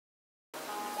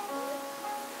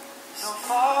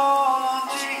fall on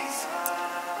Jesus.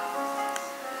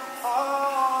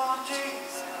 Fall on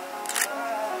Jesus.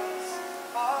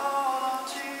 Fall on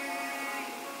Jesus.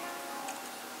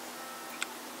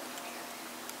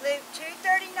 Luke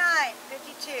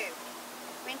 2:39-52.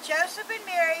 When Joseph and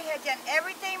Mary had done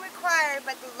everything required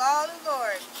by the law of the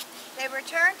Lord, they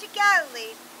returned to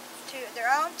Galilee, to their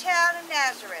own town of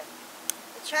Nazareth.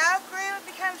 The child grew and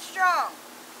became strong.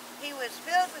 He was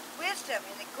filled with wisdom,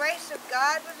 and the grace of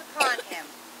God was upon him.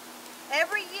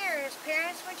 Every year his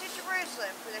parents went to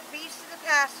Jerusalem for the feast of the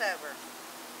Passover.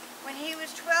 When he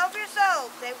was 12 years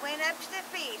old, they went up to the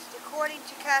feast according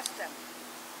to custom.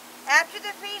 After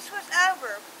the feast was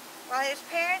over, while his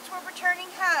parents were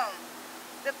returning home,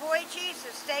 the boy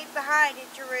Jesus stayed behind in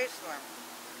Jerusalem.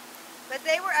 But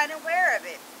they were unaware of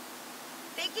it.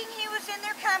 Thinking he was in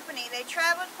their company, they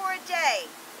traveled for a day.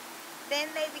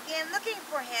 Then they began looking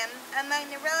for him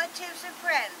among the relatives and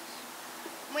friends.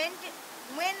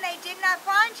 When they did not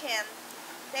find him,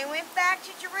 they went back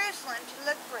to Jerusalem to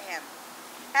look for him.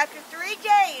 After 3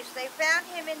 days, they found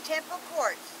him in temple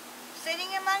courts,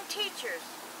 sitting among teachers,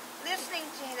 listening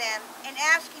to them and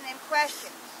asking them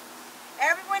questions.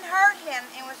 Everyone heard him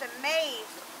and was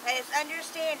amazed at his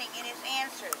understanding and his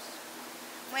answers.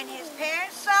 When his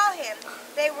parents saw him,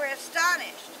 they were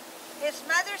astonished. His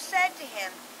mother said to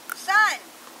him, "Son,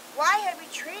 why have you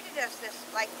treated us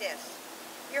like this?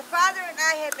 Your father and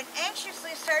I have been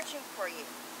anxiously searching for you."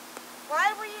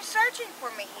 "Why were you searching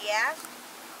for me?" he asked.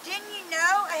 "Didn't you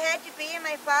know I had to be in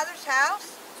my father's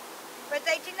house?" But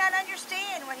they did not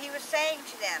understand what he was saying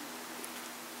to them.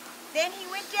 Then he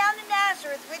went down to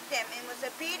Nazareth with them and was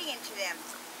obedient to them.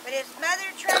 But his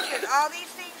mother treasured all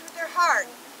these things with her heart.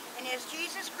 And as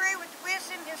Jesus grew with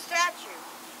wisdom and stature,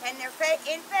 and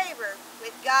in favor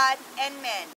with God and men.